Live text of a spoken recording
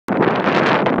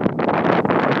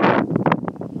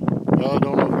Well, I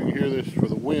don't know if you can hear this for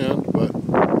the wind, but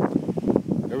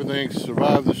everything's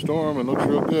survived the storm and looks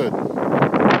real good.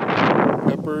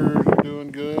 Peppers are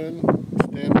doing good,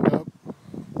 standing up.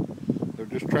 They're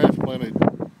just transplanted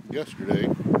yesterday.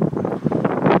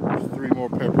 There's 3 more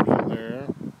peppers in there.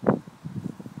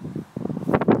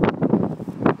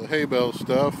 The hay bale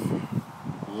stuff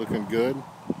is looking good.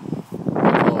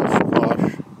 It's all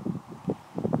squash.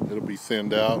 It'll be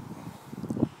thinned out.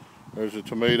 There's a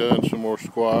tomato and some more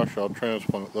squash. I'll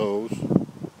transplant those.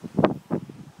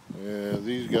 And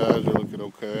these guys are looking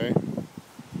okay.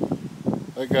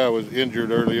 That guy was injured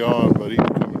early on, but he's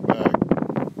coming back.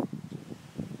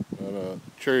 And a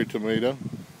cherry tomato.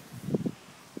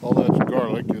 All that's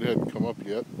garlic. It hadn't come up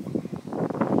yet.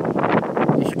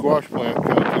 The squash plant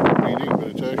kind of took a beating, but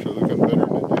it's actually looking better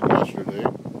than it did yesterday.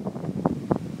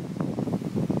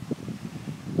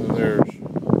 And there's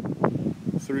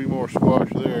 3 more squash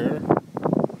there.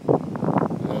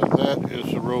 And that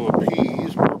is a row of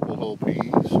peas, purple hull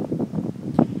peas.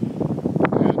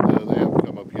 And they haven't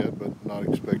come up yet, but not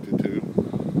expected to.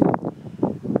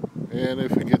 And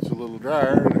if it gets a little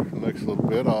drier, the next little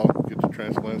bit, I'll get to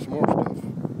transplant some more stuff.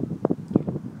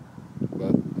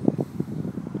 But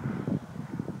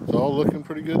it's all looking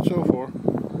pretty good so far.